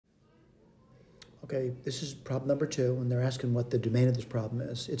Okay, this is problem number 2, and they're asking what the domain of this problem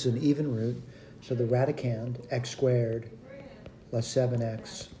is. It's an even root, so the radicand, x squared plus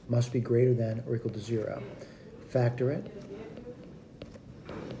 7x, must be greater than or equal to 0. Factor it.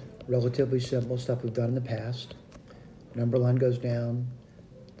 Relatively simple stuff we've done in the past. Number line goes down.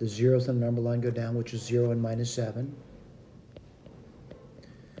 The zeros on the number line go down, which is 0 and minus 7.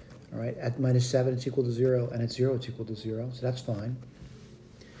 All right, at minus 7, it's equal to 0, and at 0, it's equal to 0, so that's fine.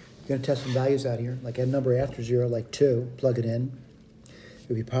 You're going to test some values out here, like a number after 0, like 2, plug it in. It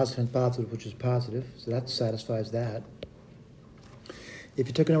would be positive and positive, which is positive, so that satisfies that. If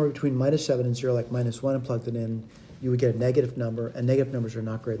you took a number between minus 7 and 0, like minus 1, and plugged it in, you would get a negative number, and negative numbers are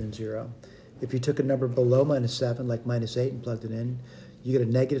not greater than 0. If you took a number below minus 7, like minus 8, and plugged it in, you get a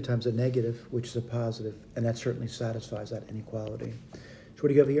negative times a negative, which is a positive, and that certainly satisfies that inequality. So what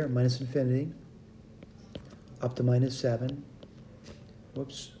do you go over here? Minus infinity, up to minus 7,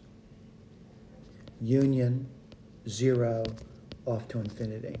 whoops, union 0 off to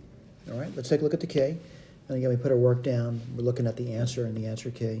infinity. All right, let's take a look at the key. And again, we put our work down. We're looking at the answer and the answer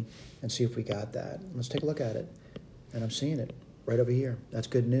key and see if we got that. Let's take a look at it. And I'm seeing it right over here. That's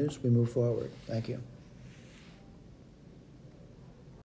good news. We move forward. Thank you.